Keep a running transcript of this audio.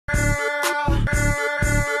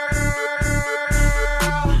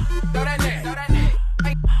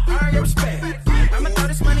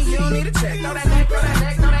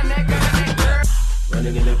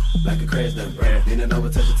like a crash done brand. Bend it over,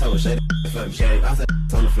 touch your toe, shake it for me, shake. I said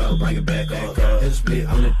on the floor, bring it back up. Hit a split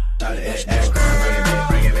on the out of ash. Bring it back,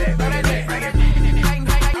 bring it back, bring it back, bring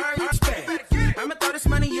it back. I'ma throw this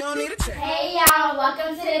money, you don't need a check. Hey y'all,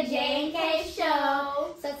 welcome to the J&K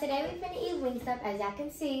show. So today we finna eat WingStop, as y'all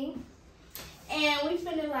can see. And we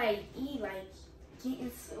finna eat, get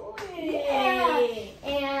into it. Yeah.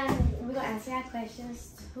 And we're gonna answer our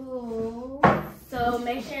questions too. So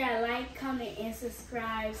make sure y'all like, comment, and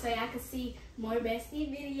subscribe so y'all can see more bestie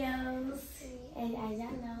videos. And as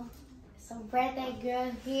y'all know, so birthday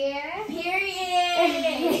girl here.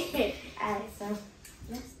 Period. Alright, so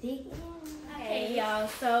let's dig in. Okay, y'all.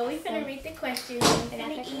 So we finna read the questions. We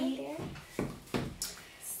finna eat.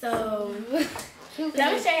 So let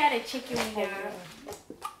me show y'all the chicken we got.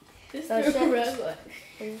 This So is short. regular.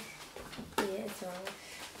 Yeah, it's wrong.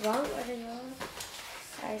 Wrong order, y'all.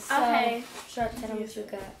 Alright, so Okay. short, tell them what you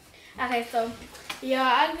got. Okay, so y'all,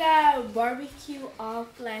 I got barbecue all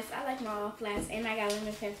flats. I like my all flats, and I got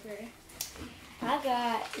lemon pepper. I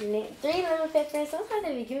got 3 lemon peppers. Sometimes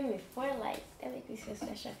they be giving me 4, that makes me so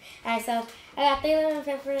special. Alright, so I got 3 lemon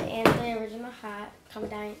peppers and 3 original hot.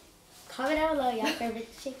 Comment down below y'all favorite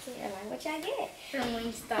chicken and what y'all get From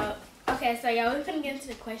WingStop. Okay, so y'all, we're gonna get into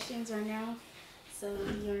the questions right now. So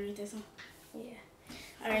you wanna read this one? Yeah.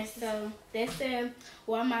 Alright, so they said,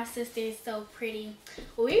 why my sister is so pretty.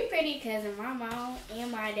 We pretty because of my mom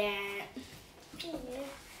and my dad. Yeah.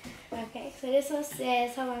 Okay, so this one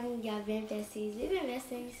says, how long y'all been besties? We've been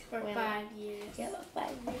besties For 5 years. Yeah,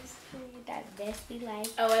 5 years. That bestie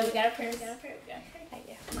life. Oh wait, we got a prayer. Yeah.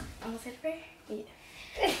 I'm gonna say the prayer? Yeah.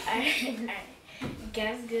 Alright.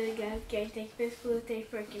 God's good, God's great. Thank you for this food. Thank you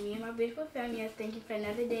for working me and my beautiful family. Yes, thank you for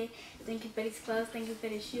another day. Thank you for these clothes. Thank you for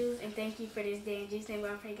the shoes. And thank you for this day. In Jesus' name,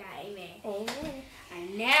 I pray, God. Amen. Amen.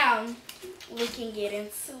 And now we can get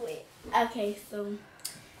into it. Okay, so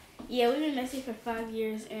yeah, we've been besties for 5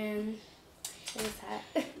 years, and It's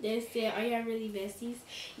hot. they said, are y'all really besties?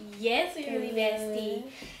 Yes, we're really besties.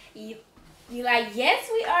 You like, yes,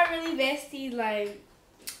 we are really besties. Like,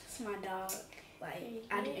 it's my dog. Like,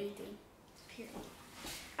 I do anything. Period.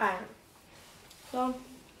 Alright. So,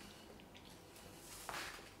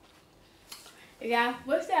 yeah,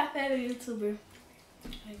 what's your favorite YouTuber?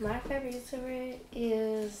 my favorite YouTuber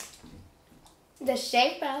is the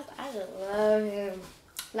Shea Frost. I just love him.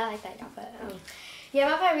 Not like that, y'all, but yeah,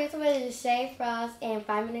 my favorite YouTuber is Shea Frost and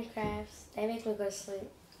 5 Minute Crafts. They make me go to sleep.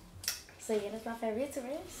 So yeah, that's my favorite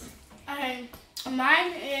YouTubers.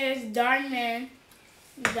 Mine is Darnman.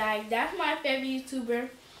 Like, that's my favorite YouTuber.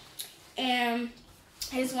 And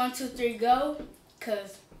his 1, 2, 3 Go,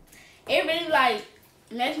 cause it really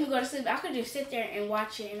makes me go to sleep. I could just sit there and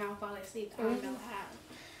watch it and I'll fall asleep. I don't know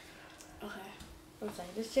how. Okay. I'm sorry,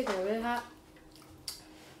 this chicken is really hot.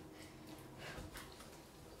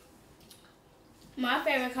 My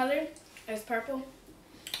favorite color is purple.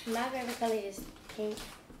 My favorite color is pink.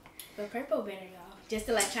 But purple better, y'all. Just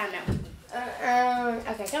to let y'all know.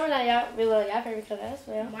 Okay, comment down y'all below y'all favorite color as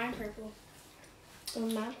well. Mine purple.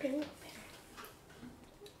 Mine pink.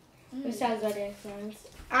 Which size are their signs?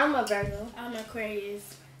 I'm a Virgo. I'm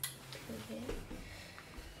Aquarius. Okay.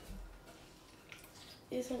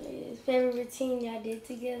 This one is favorite routine y'all did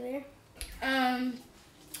together. When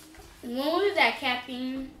we was at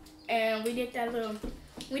camping and we did that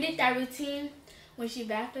routine when she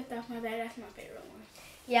back flipped off my bed, that's my favorite one.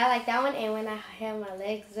 Yeah, I like that one, and when I had my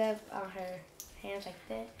legs up on her hands like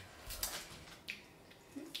that.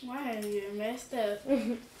 Why are you messed up?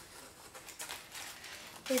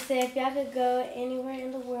 They said if y'all could go anywhere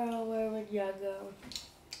in the world, where would y'all go?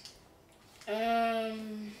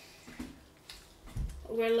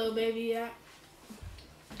 Where little baby at?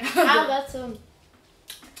 I'll go to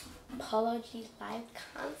Polo G live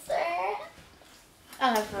concert.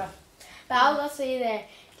 Okay, for real. But I'll go to either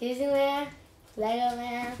Disneyland,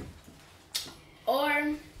 Legoland,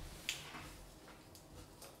 or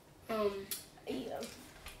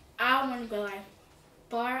I want to go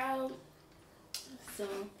far out. So,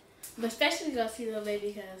 but especially go see little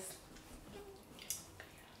baby because.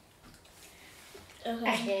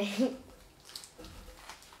 Okay.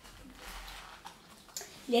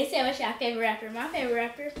 They said, what's your favorite rapper? My favorite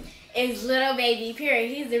rapper is Lil Baby,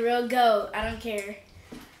 period. He's the real GOAT. I don't care.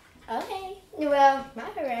 Okay. Well, my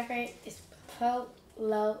favorite rapper is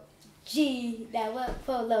Polo G. That was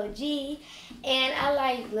Polo G. And I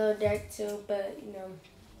like Lil Durk too, but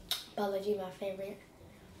Polo G my favorite.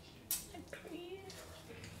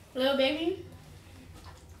 Lil Baby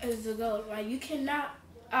is the GOAT. Like, you cannot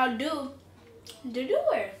outdo the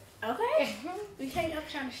doer. Okay? We can't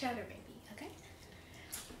upshine the shadow, baby. Okay?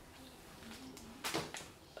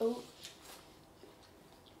 Oh.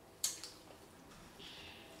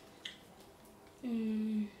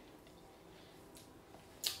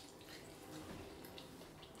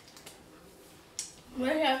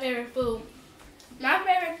 What's your favorite food? My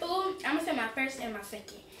favorite food, I'm gonna say my first and my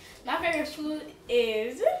second. My favorite food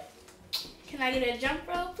is, can I get a jump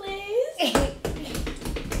rope, please?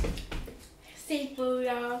 Seafood,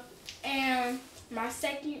 y'all. And my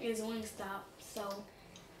second is WingStop. So,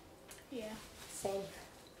 yeah. Same.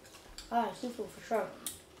 I like seafood for sure.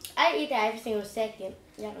 I eat that every single second.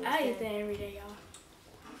 I eat that every day, y'all.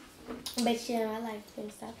 But yeah, I like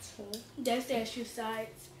WingStop too. That's the extra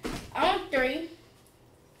sides. I want 3.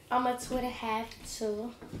 I'm a 2.5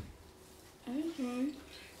 too.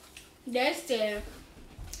 That's the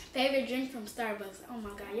favorite drink from Starbucks. Oh my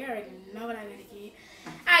god, you already know what I gotta get.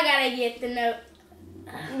 I gotta get the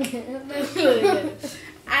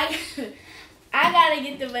I gotta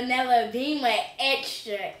get the vanilla bean with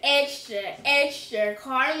extra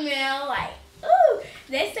caramel. Like, ooh,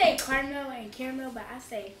 they say caramel and caramel, but I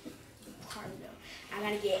say caramel. I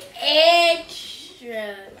gotta get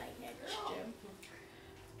extra, like extra.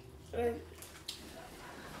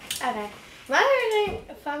 Okay. My favorite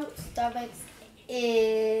drink from Starbucks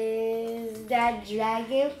is that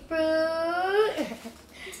dragon fruit.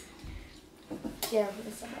 Yeah,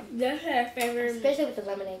 it's That's her favorite. especially with the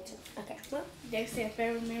lemonade too. Okay. Well, That's their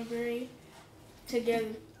favorite memory together.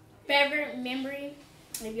 Favorite memory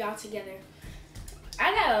of y'all together.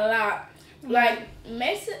 I got a lot. Like,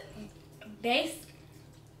 basically,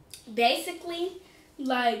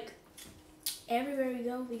 like, everywhere we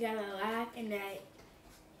go, we got a lot. And that,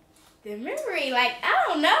 the memory, like, I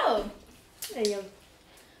don't know. yeah.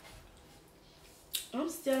 I'm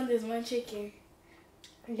still on this one chicken.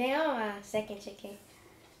 They are my second chicken.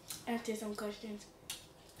 After some questions.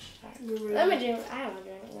 Let me drink. I don't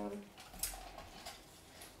drink no.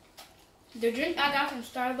 The drink I got from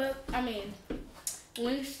Starbucks,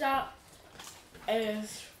 WingStop,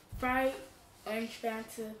 is Sprite, Orange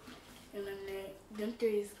Fanta, and lemonade. Them 3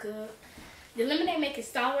 is good. The lemonade make it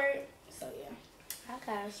sour, so yeah. I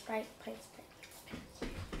got a Sprite, plain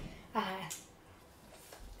Sprite.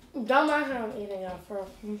 Don't mind how I'm eating y'all for.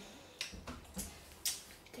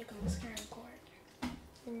 Take on the screen record.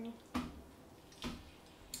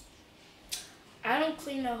 I don't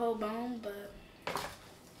clean the whole bone, but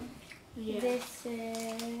yeah. This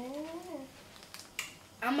is.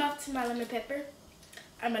 I'm up to my lemon pepper.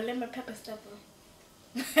 I'm a lemon pepper stuffer.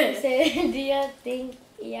 Do y'all think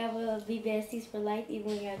y'all will be besties for life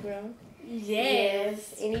even when y'all grown?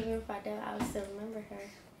 Yes. And even if I don't, I will still remember her.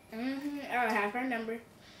 I'll have her number.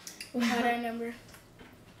 Have her number.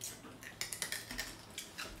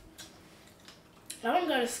 I want to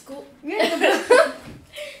go to school.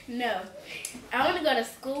 No. I want to go to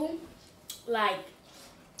school, like,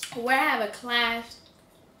 where I have a class,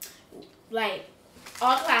 like,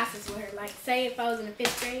 all classes with her. Like, say if I was in the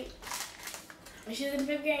 5th grade, and she was in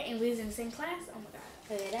the 5th grade, and we was in the same class, oh my god.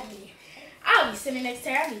 I'll be sitting next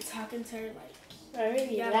to her, I'll be talking to her, like, I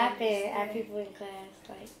really laughing at people in class,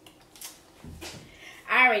 like.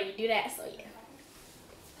 I already do that, so yeah.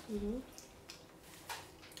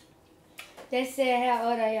 They said, how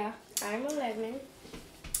old are y'all? I'm 11.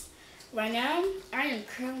 Right now, I am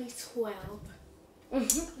currently 12.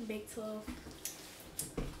 Big 12.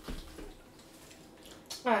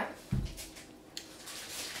 Alright.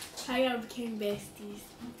 How y'all became besties?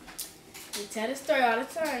 We tell the story all the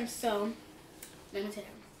time, so let me tell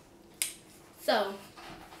you. So,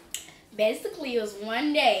 basically, it was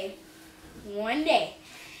one day,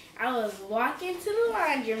 I was walking to the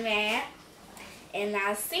laundromat, and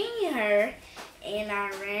I seen her, and I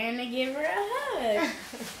ran to give her a hug.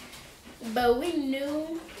 But we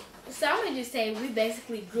knew, so I'm going to just say we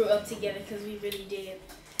basically grew up together because we really did,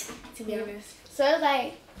 to be honest. So it was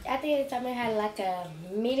like, I think the time we had like a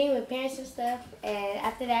meeting with parents and stuff, and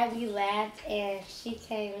after that we laughed, and she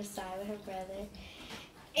came inside with her brother.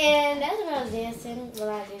 And that's when I was dancing. Well,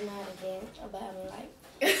 I didn't know how to dance, but I mean, like,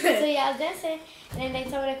 so yeah, I was dancing, and then they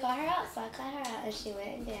told me to call her out, so I called her out, and she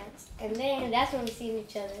went and danced. And then that's when we seen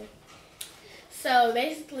each other. So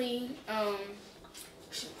basically,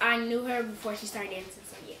 I knew her before she started dancing,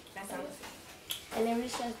 so yeah, that's how it was. And then we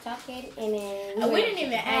just started talking, and then we didn't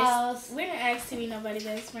even ask. We didn't ask to be nobody's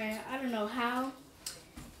best friend. I don't know how,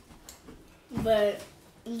 but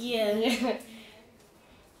yeah.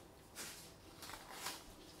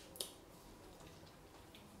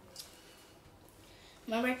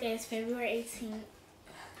 My birthday is February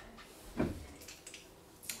 18th.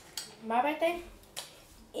 My birthday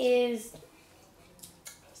is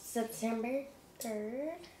September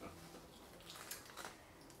 3rd.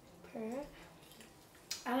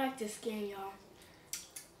 I like this skin, y'all.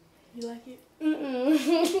 You like it?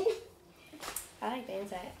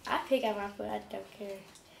 inside. I pick out my food. I don't care.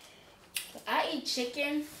 I eat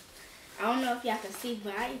chicken. I don't know if y'all can see,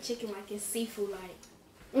 but I eat chicken like it's seafood, like.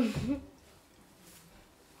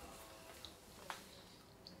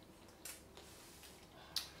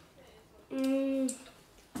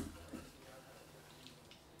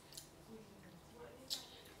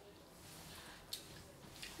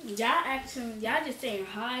 Y'all just saying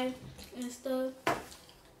hi and stuff.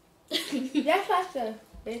 That's like the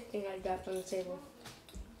big thing I dropped on the table.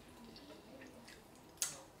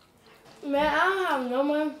 Man, I don't have no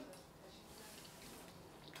more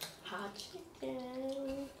hot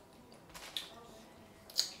chicken.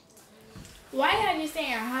 Why y'all just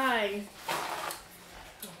saying hi?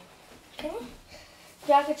 Okay. If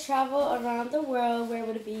y'all could travel around the world, where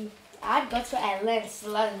would it be? I'd go to Atlanta,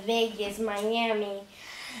 Las Vegas, Miami,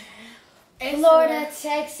 Florida,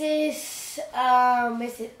 Texas, not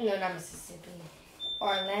Mississippi,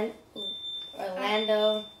 Orlando.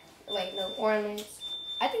 Wait, no, Orleans.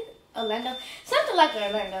 I think Orlando, something like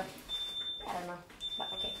Orlando. I don't know, but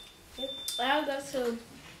okay. I'll go to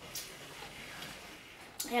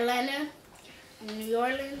Atlanta, New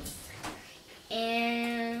Orleans,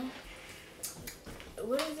 and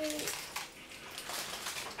what is it?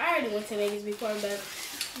 I already went to Vegas before, but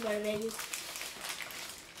go to Vegas.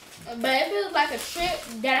 But if it was like a trip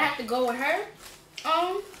that I have to go with her,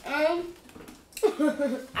 I'll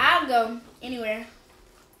go anywhere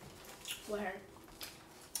with her.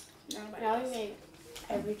 Nobody Now else. we make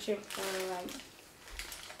every trip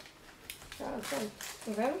okay?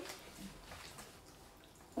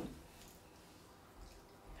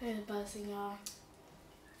 It's buzzing, y'all.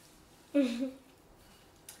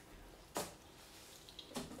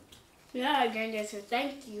 Yeah, Granddad said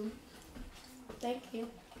thank you. Thank you.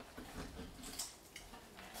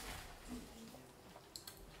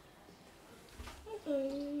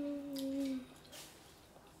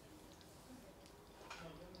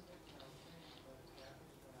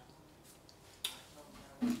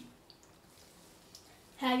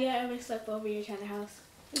 Have you ever slept over your child's house?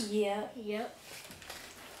 Yeah. Yep.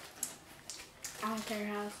 I don't care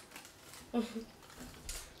house.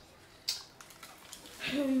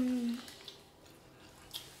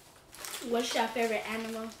 What's your favorite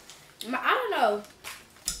animal? I don't know.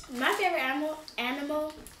 My favorite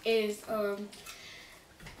animal is I'm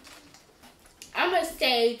gonna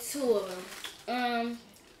say two of them.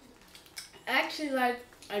 I actually like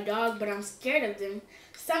a dog, but I'm scared of them.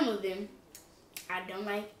 Some of them. I don't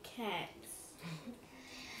like cats.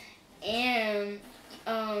 And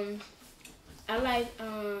I like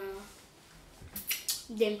them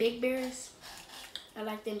big bears. I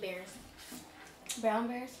like them bears. Brown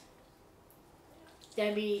bears?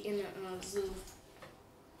 That be in the zoo.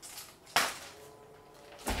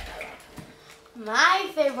 My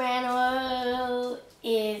favorite animal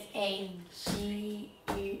is a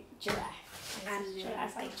giraffe.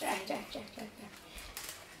 Giraffe.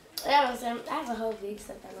 I have a whole big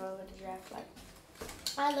stuff I know with the giraffe. Like,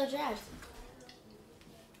 I love giraffes.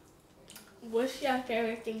 What's your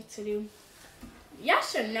favorite thing to do? Y'all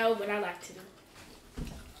should know what I like to do.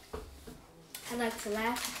 I like to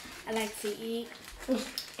laugh, I like to eat,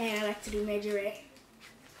 and I like to do majorette.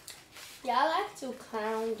 Yeah, I like to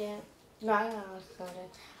clown dance. No, I don't like to clown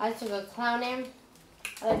dance. I like to go clowning.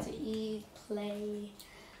 I like to eat, play.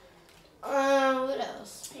 What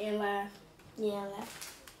else? And laugh. Yeah, laugh.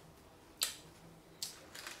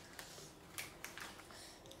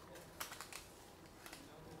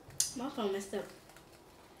 My phone messed up.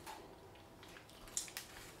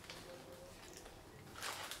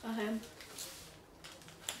 Okay.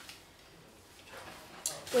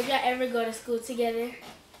 Would y'all ever go to school together?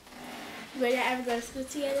 Would y'all ever go to school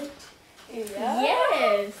together? Yeah.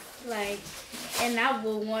 Yes. Like, and I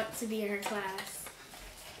would want to be in her class.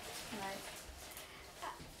 Like,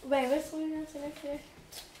 Wait, what's the one else next year?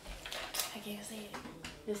 I can't say it.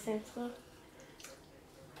 The same school?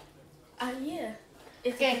 Yeah.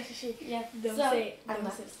 It's Okay. a shit. Yeah. Don't So, say it. I'm Don't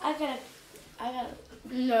not. say it. I got.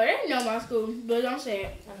 No, they didn't know my school, but don't say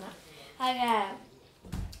it. I'm not. I got.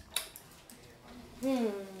 I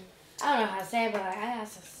don't know how to say it, but like, I got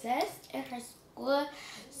success in her school,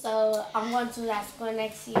 so I'm going to that school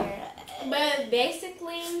next year. But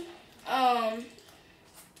basically,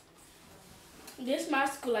 this my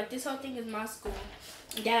school. Like, this whole thing is my school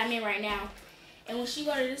that I'm in right now. And when she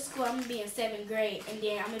go to this school, I'm gonna be in 7th grade, and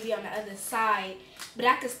then I'm gonna be on the other side. But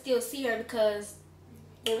I can still see her because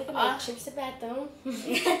They look at my trips to bathroom.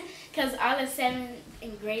 because all the 7th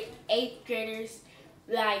and 8th graders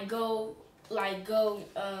go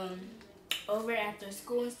over after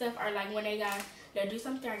school and stuff, or like when they got they'll do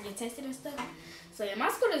something or get tested and stuff. So yeah, my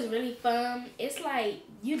school is really fun. It's like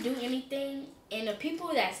you do anything, and the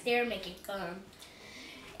people that's there make it fun.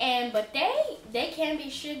 But they can be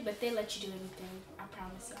strict, but they let you do anything. I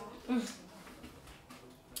promise y'all.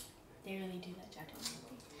 They really do let y'all do anything.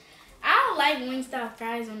 I like WingStop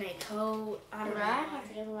fries when they cold. I don't know.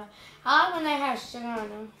 I like when they have sugar on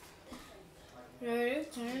them. Yeah,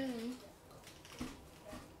 it's turn.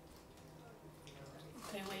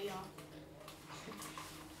 Okay, wait, y'all.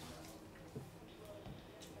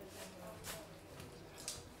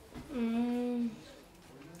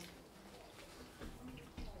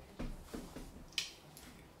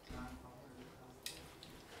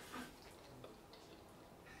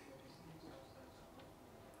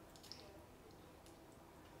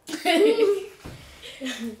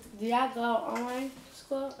 Do y'all go online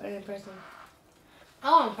school or in person?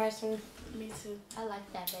 Oh, in person. Me too. I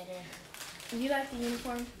like that better. You like the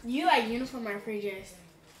uniform? You like uniform or free dress?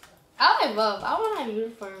 I like both. I want to have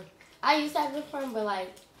uniform. I used to have uniform, but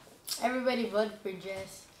like everybody voted for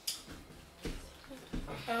dress.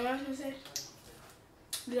 What I was gonna say?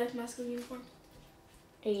 Do you like my school uniform?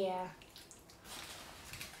 Yeah.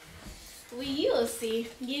 Well, you will see.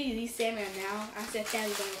 You usually saying that now. I said that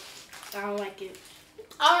but I don't like it.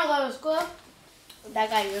 I want to go to school that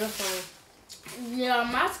got uniform. Yeah,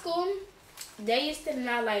 my school, they used to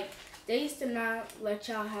not let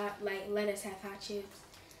y'all let us have hot chips.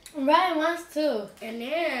 Right, once too. And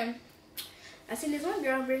then I seen this one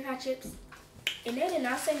girl bring hot chips, and they did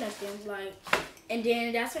not say nothing. And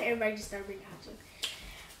then that's when everybody just started bringing hot chips.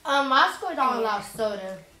 My school don't allow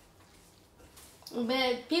soda,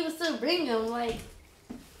 but people still bring them. Like,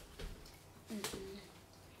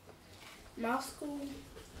 my school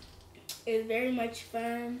is very much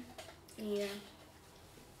fun. Yeah.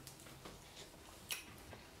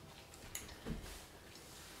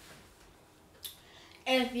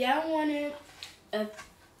 And if y'all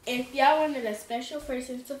wanted a special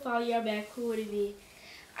person to follow your back, who would it be?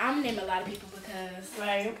 I'm gonna name a lot of people because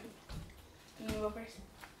right. You wanna go first?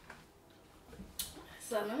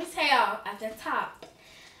 So let me tell y'all at the top.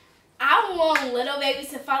 I want Little Baby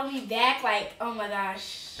to follow me back. Like, oh my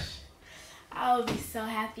gosh, I would be so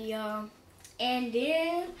happy, y'all. And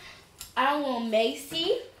then I want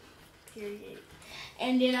Macy. Period.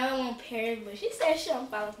 And then I want Paris, but she said she don't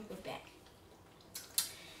follow people back.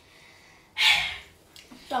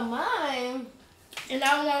 So mine. And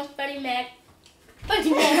I want Funny Mac.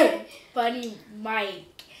 Funny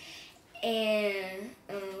Mike. And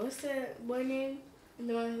what's that boy name?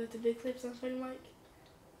 The one with the big clips on Funny Mike?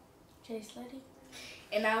 Jay Slutty.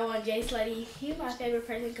 And I want Jay Slutty. He's my favorite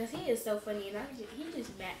person because he is so funny and he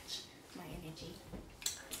just match my energy.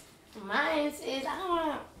 Mine is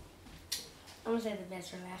I'm gonna say the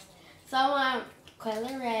best for last. So I want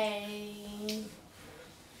Quella Ray.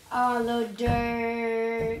 I want Lil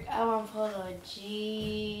Durk. I want Polo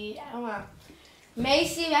G. I want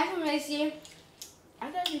Macy. Back from Macy. I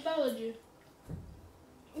thought she followed you.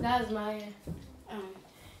 That was Maya.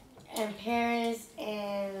 And Paris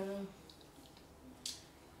and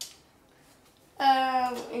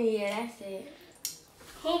yeah, that's it.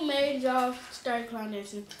 Who made y'all start clown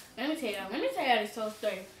dancing? Let me tell y'all this whole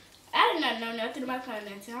story. I did not know nothing about clown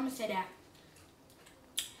dancing. I'm gonna say that.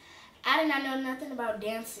 I did not know nothing about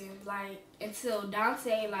dancing, until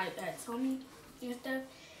Dante, told me and stuff.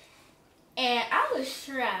 And I was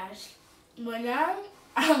trash. But now,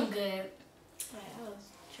 I'm good. I was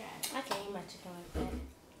trash. I can't eat my chicken like that.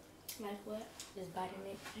 Like what? Just biting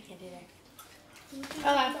it. I can't do that.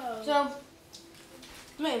 Okay, so,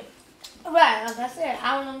 me. Right, like I said,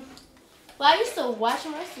 I don't know. Well, I used to watch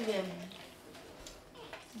them. I used to be a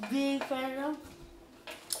big fan of them.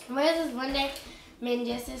 But there's this one day, me and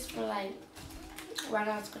Justice for right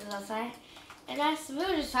on school outside. And we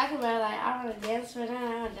were just talking about it, I want to dance for them,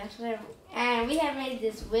 I want to dance for them. And we had made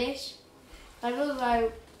this wish. It was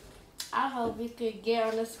like, I hope we could get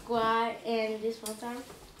on the squad. And this one time,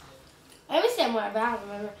 let me say more about it, I don't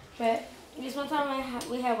remember. But this one time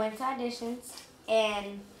we had went to auditions.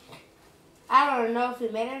 And I don't know if we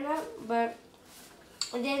made it or not. But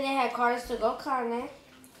then they had called us to go clowning.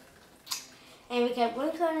 And we kept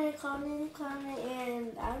going clowning.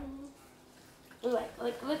 And look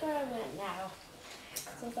where I'm at now.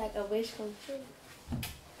 So it's like a wish come true.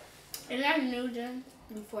 And I knew them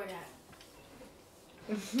before that.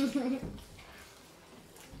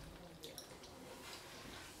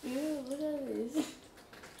 Ew, look at this.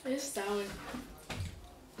 It's sour.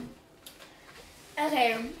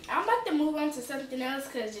 Okay, I'm about to move on to something else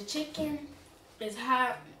because the chicken is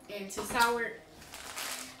hot and too sour.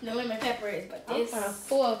 The lemon pepper is, but this I'm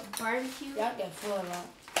full of barbecue. Y'all get full of that.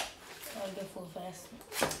 I'll get full fast.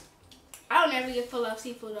 I don't ever get full of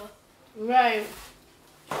seafood though. Right.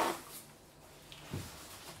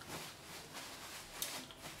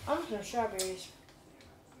 I'm some strawberries.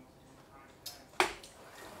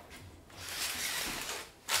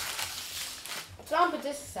 So I'll put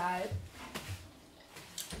this aside.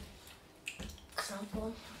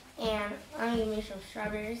 Example. And I'm gonna make some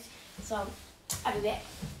strawberries. So I'll be back.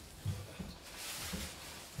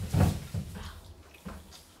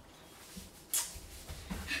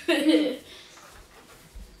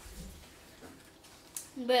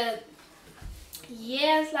 But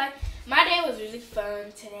yeah, it's like my day was really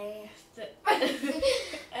fun today.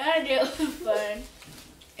 My day was fun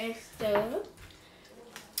and stuff.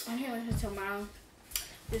 I'm here until tomorrow.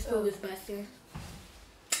 This food is busting.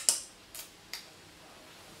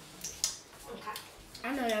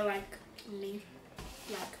 I know they like me,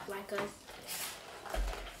 like us.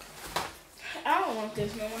 I don't want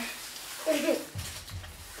this no more.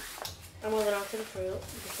 I'm moving on to the fruit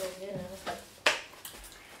because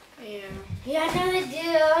Yeah. Yeah, I know they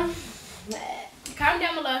do. Comment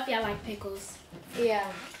down below if y'all like pickles.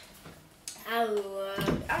 Yeah. I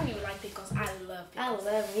don't even like pickles. I love I pickles.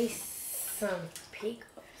 love me some pickles.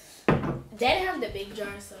 They didn't have the big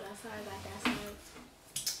jar, so that's why I got that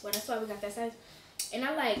size. Well, that's why we got that size. And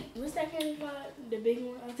I like, what's that candy called? The big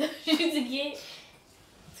one I told you to get?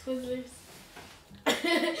 Twizzlers.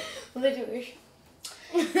 Licorice.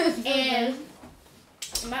 And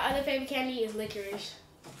my other favorite candy is licorice.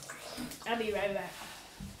 I'll be right back.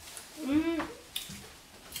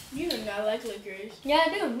 You do not like licorice. Yeah, I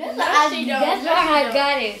do. That's No, why she don't. that's No, why she I don't.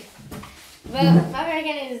 got it. But my favorite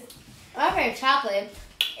candy is, my favorite chocolate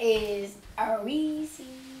is a Reese's.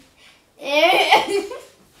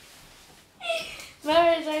 My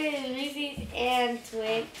favorite chocolate is Reese's and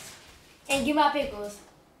Twix. And give my pickles.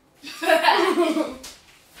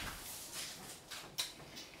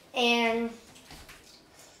 And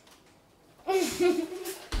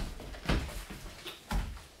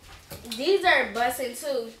These are bussin'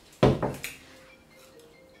 too.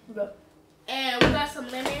 And we got some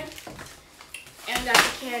lemon. And we got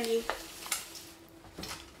the candy.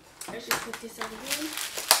 Let's just put this over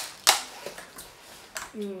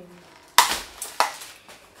here.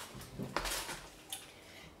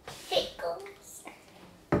 Pickles.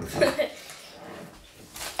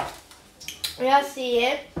 Y'all see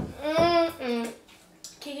it?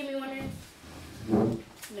 Can you give me one of them?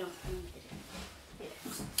 No.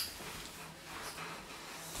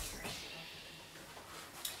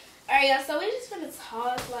 Alright, y'all, so we just finished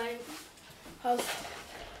how's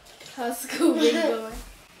school been going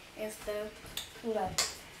and stuff. Okay.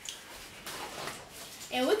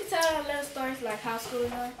 And we can tell our little stories like how school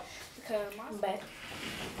is going because my Back.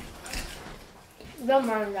 Don't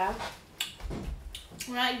mind that.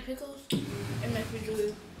 when I eat pickles, it makes me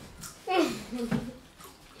good.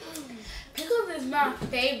 Pickles is my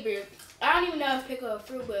favorite. I don't even know if pickle is a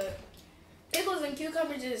fruit, but pickles and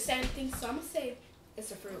cucumbers are the same thing, so I'm gonna say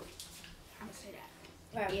it's a fruit. I'm gonna say that.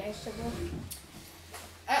 Alright, vegetable.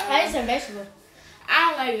 I I like some vegetable.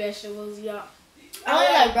 don't like vegetables, y'all. I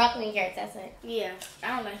only like broccoli and carrots, that's it. Yeah,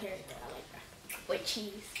 I don't like carrots. I like that with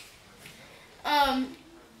cheese.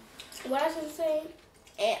 What I was gonna say?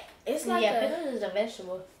 It's like yeah, pickles is a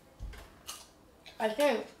vegetable. I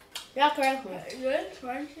think. Y'all correct me. good,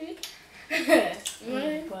 crunchy.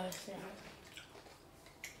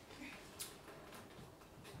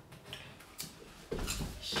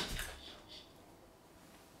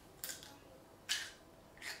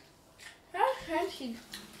 That's crunchy.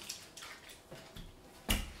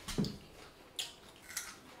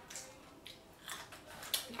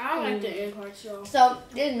 I don't like the end parts, y'all. So,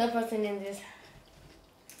 there's no person in this.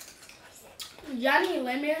 Y'all need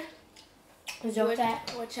lemon Is your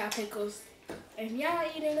fat? with y'all pickles. If y'all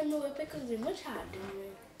eating lemon with pickles, then what y'all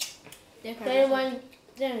doing?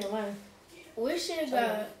 There's one. We should have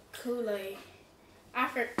got Kool-Aid. I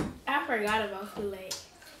forgot about Kool-Aid.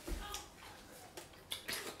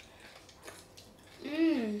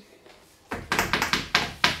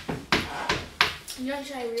 You want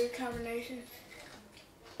to try weird combination?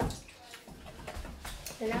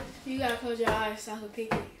 Enough? You gotta close your eyes so I can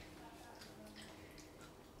pick it.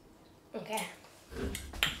 Okay.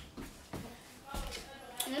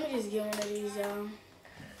 Let me just get one of these, y'all.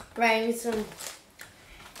 Right, me some.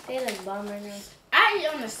 They like bomb right now. I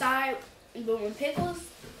eat on the side, but with pickles,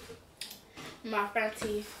 my front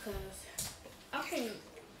teeth, because I can't.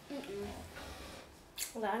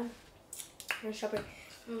 Hold on. I'm gonna chop it.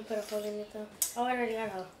 I'm gonna put a hole in it though. Oh, I already got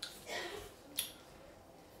a hole.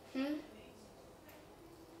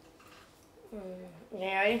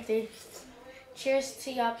 Yeah, ready? 3, Cheers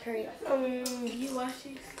to y'all period. You watch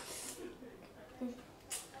it?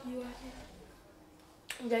 You watch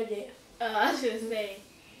it? They did. I should say.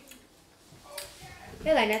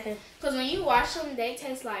 They like nothing. Because when you wash them, they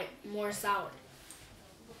taste like more sour.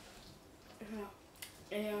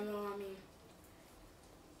 And you don't know what I mean.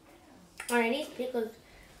 Alright, these pickles.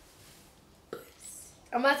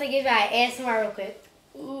 I'm about to give y'all an ASMR real quick.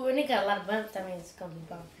 Ooh, and it got a lot of bumps. That means it's gonna be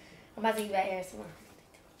bomb. I'm about to give y'all ASMR.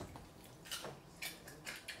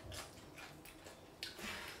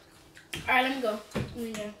 Alright, let me go.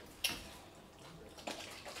 Yeah.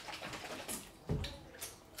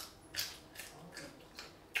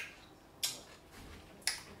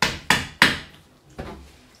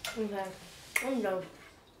 Okay. I'm done.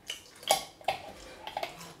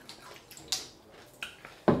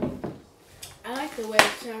 I like the way it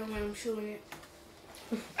sounds when I'm chewing it.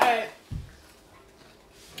 Alright.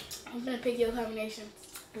 I'm gonna pick your combination.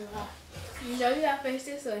 You know you gotta face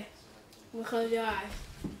this way. I'm gonna close your eyes.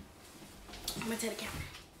 I'm gonna take the camera.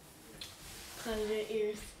 Close your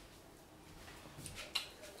ears.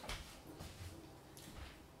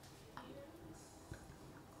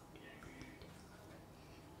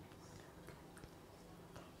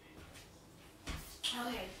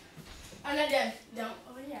 Okay. I'm not done. Don't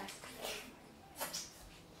open your eyes.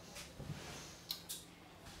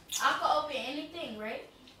 I can open anything, right?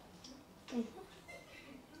 Mm-hmm.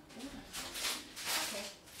 Okay.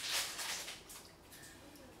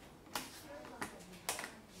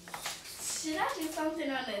 Should I do something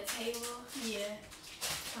on the table? Yeah.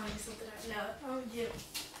 I'll do something on no. Oh, yeah.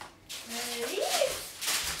 Ready?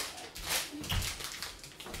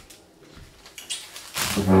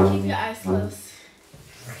 Keep your eyes closed.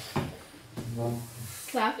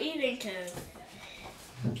 Stop eating, cuz.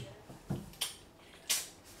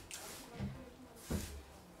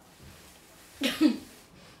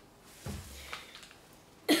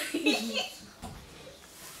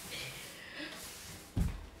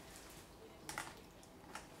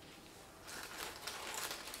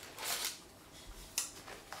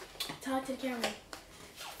 Talk to the camera.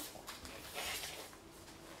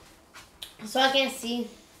 So I can see.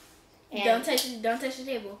 And Don't touch the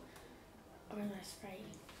table. where's my Sprite?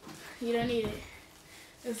 You don't need it.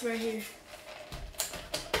 It's right here.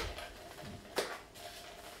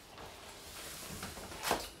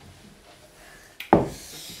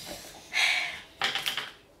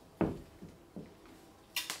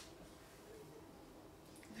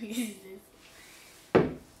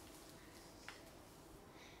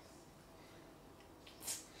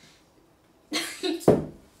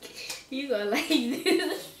 You gonna like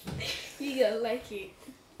this. You gonna like it.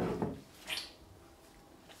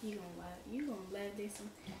 You gonna love this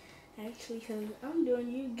one. Actually, cause I'm doing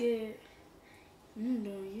you good. I'm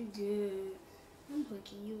doing you good. I'm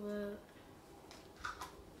hooking you up.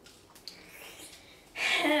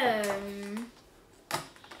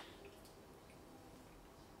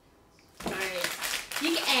 Alright. You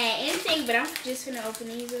can add anything, but I'm just gonna open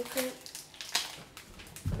these real quick.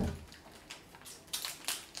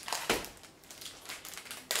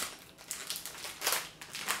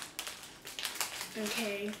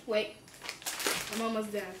 Okay, wait. I'm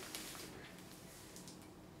almost done.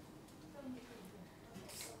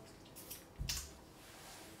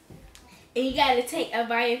 And you gotta take a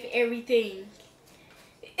bite of everything.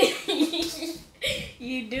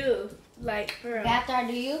 You do. Like, for real. After I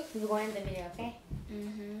do you, we're going to the video, okay?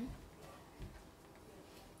 Mm-hmm.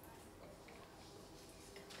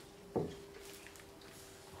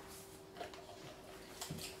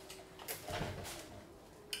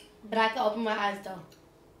 But I can open my eyes though.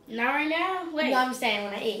 Not right now. Wait. You know what I'm saying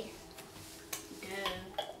when I eat.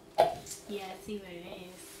 Duh. Yeah, I see what it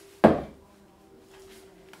is.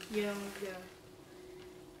 You don't go.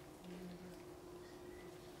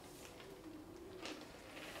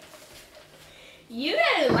 You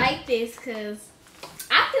gotta like this, cause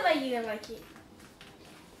I feel like you're gonna like it.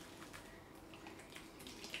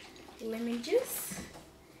 Lemon juice.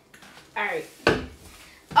 Alright.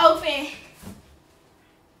 Open.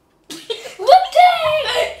 What the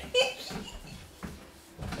heck?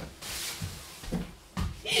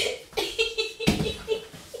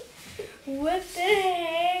 What the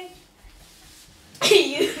heck?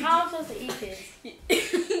 How am I supposed to eat this?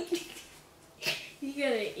 You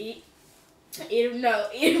gotta eat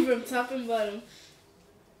it from top and bottom.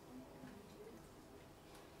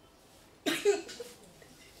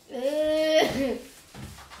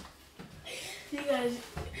 You gotta,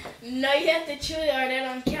 no, you have to chew it or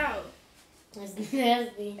that don't count. It's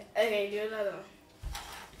nasty. Okay, do another one.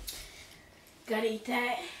 Gotta eat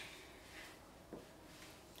that.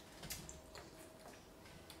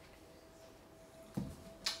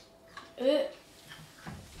 Yeah,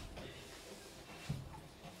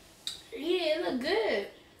 it look good.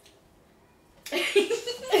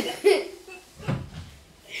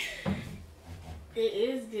 It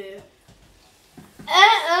is good.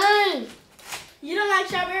 You don't like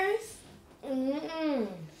strawberries?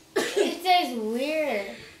 It tastes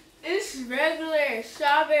weird. It's regular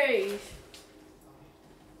strawberries.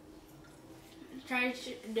 Try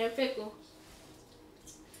the pickle.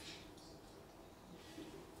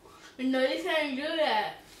 No, this can't do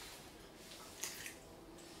that.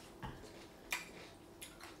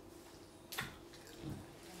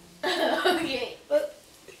 Okay.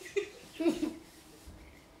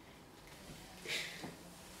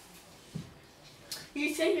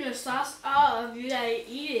 You're taking the sauce off. You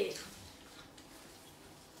gotta eat it.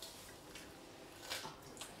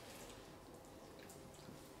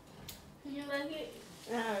 You like it?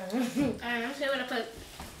 Alright, I'm say what I put.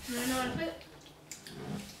 You know what I put?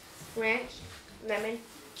 Ranch, lemon,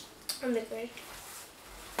 and licorice.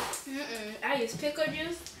 I use pickle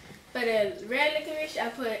juice. For the red licorice,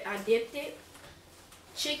 I dipped it.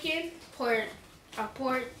 Chicken, I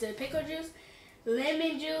poured the pickle juice,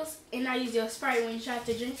 lemon juice, and I use your Sprite when you try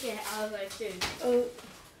to drink it. I was like this. Oh.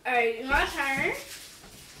 Alright, my turn.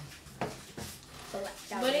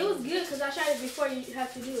 But it was good because I tried it before you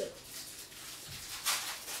have to do it.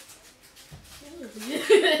 It was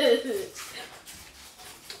good.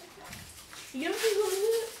 You don't think it was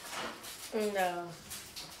good? No.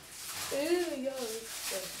 Ew, yo.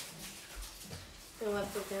 So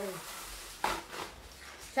what's the thing?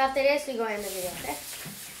 So after this, we go end the video, okay?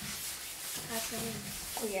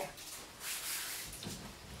 Oh, yeah.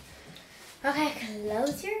 Okay,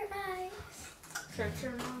 close your eyes. Shut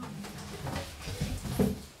your mouth.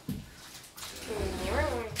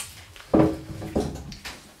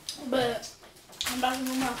 But I'm about to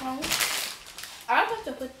move my phone. I was supposed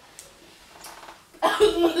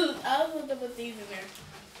to put these in there.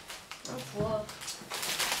 Oh, cool.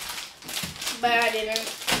 But I didn't.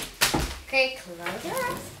 Okay, close your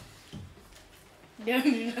eyes. Don't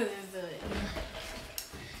you know this do it?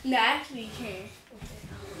 No, actually you can.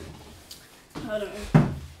 Hold on.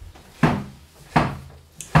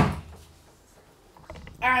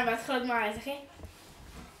 Alright, I'm about to close my eyes, okay?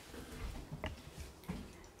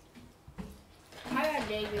 I got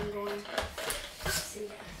day been going. See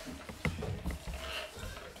ya.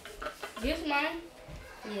 This mine?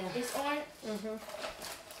 Yeah. It's on? Mm-hmm.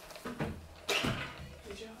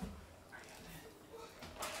 Good job.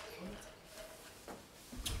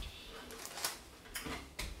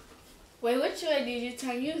 Wait, which way did you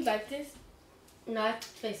turn? You like this? Not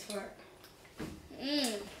face forward.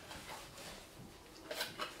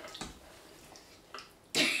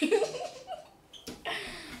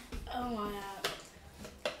 Oh my god.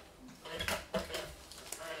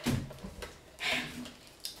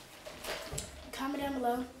 Comment down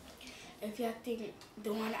below if y'all think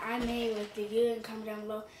the one I made was the good, and comment down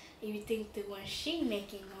below if you think the one she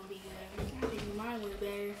making gonna be good. I think mine was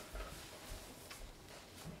better.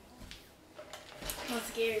 I'm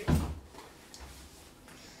scared.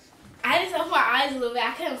 I just opened my eyes a little bit.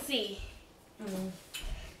 I couldn't see.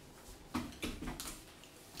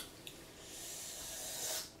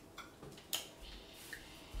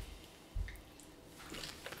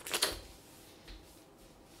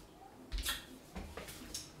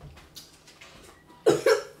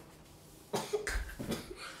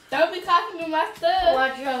 Don't be coughing in my stuff.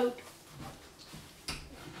 Watch out.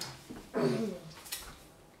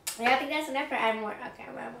 Yeah, I think that's enough for add more. Okay,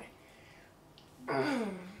 I'll add more.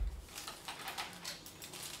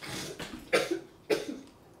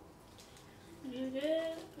 You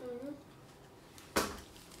good?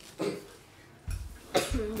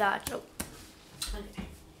 That's all. Okay.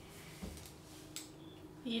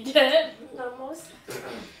 You did? Almost.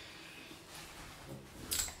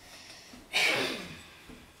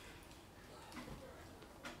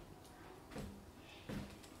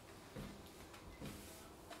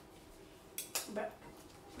 But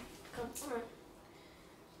come on.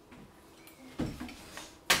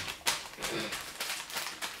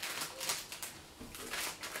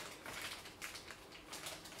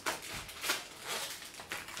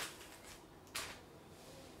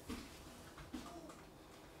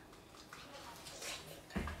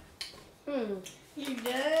 You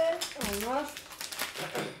did? Almost.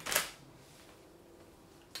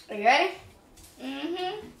 Are you ready?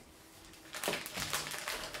 Mm-hmm.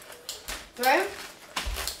 Ready?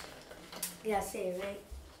 Yeah, see it, right?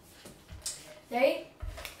 3,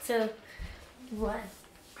 2, 1.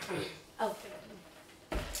 Open.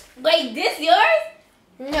 Wait, this yours?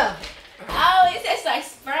 No. Oh, it says like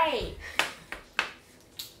Sprite.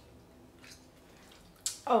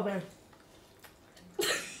 Open.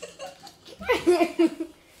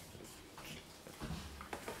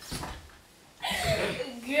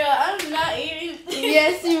 Girl, I'm not eating.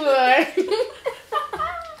 Yes, you are.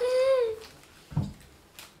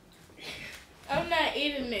 I'm not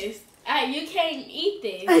eating this. You can't eat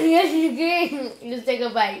this. Yes, you can. Just take a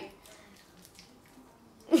bite.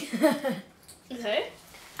 Okay.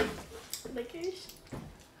 Licorice.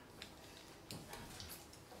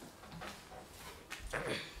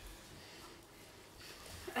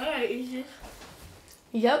 I gotta eat this.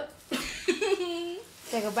 Yep.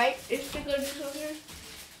 Take a bite. Is pickle juice on here?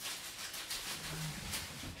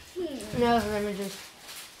 No, lemon juice.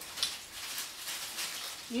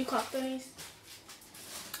 You caught these?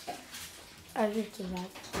 I just did that.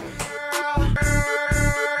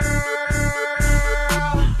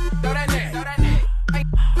 Throw that neck, throw that neck.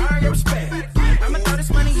 Earn your respect. I'ma throw this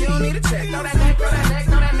money, you don't need a check. Throw that neck, throw that neck,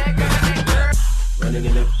 throw that neck, throw that neck, girl. Running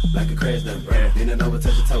in the like a crash done brand. Bend it over,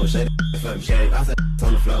 touch your toe, shake it for me, shake. I said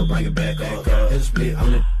on the floor, bring it back up. Hit a split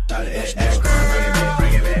on the out of ash.